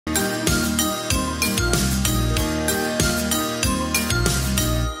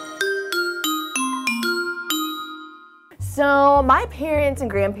So my parents and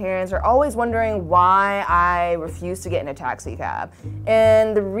grandparents are always wondering why I refuse to get in a taxi cab.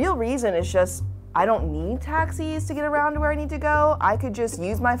 And the real reason is just I don't need taxis to get around to where I need to go. I could just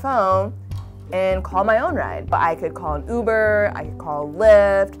use my phone and call my own ride. But I could call an Uber, I could call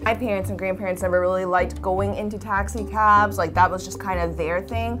Lyft. My parents and grandparents never really liked going into taxi cabs. Like that was just kind of their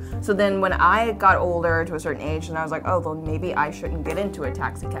thing. So then when I got older to a certain age, and I was like, oh, well maybe I shouldn't get into a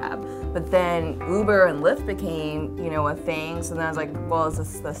taxi cab. But then Uber and Lyft became, you know, a thing. So then I was like, well, is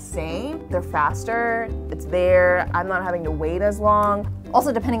this the same? They're faster, it's there, I'm not having to wait as long.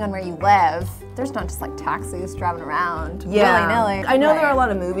 Also, depending on where you live, there's not just like taxis driving around willy-nilly. I know there are a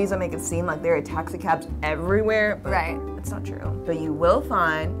lot of movies that make it seem like there are taxi cabs everywhere, but it's not true. But you will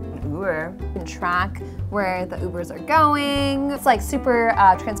find an Uber. You can track where the Ubers are going. It's like super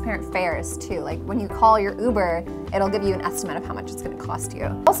transparent fares too. Like when you call your Uber, it'll give you an estimate of how much it's gonna cost you.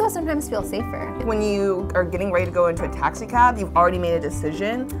 Also, sometimes feel safer. When you are getting ready to go into a taxi cab, you've already made a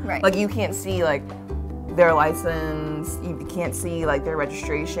decision. Right. Like you can't see like their license, you can't see like their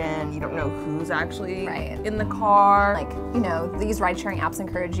registration, you don't know who's actually in the car. Like, you know, these ride-sharing apps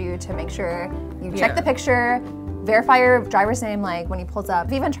encourage you to make sure you check the picture, verify your driver's name like when he pulls up.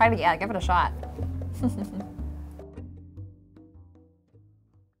 If you even tried it yet, give it a shot.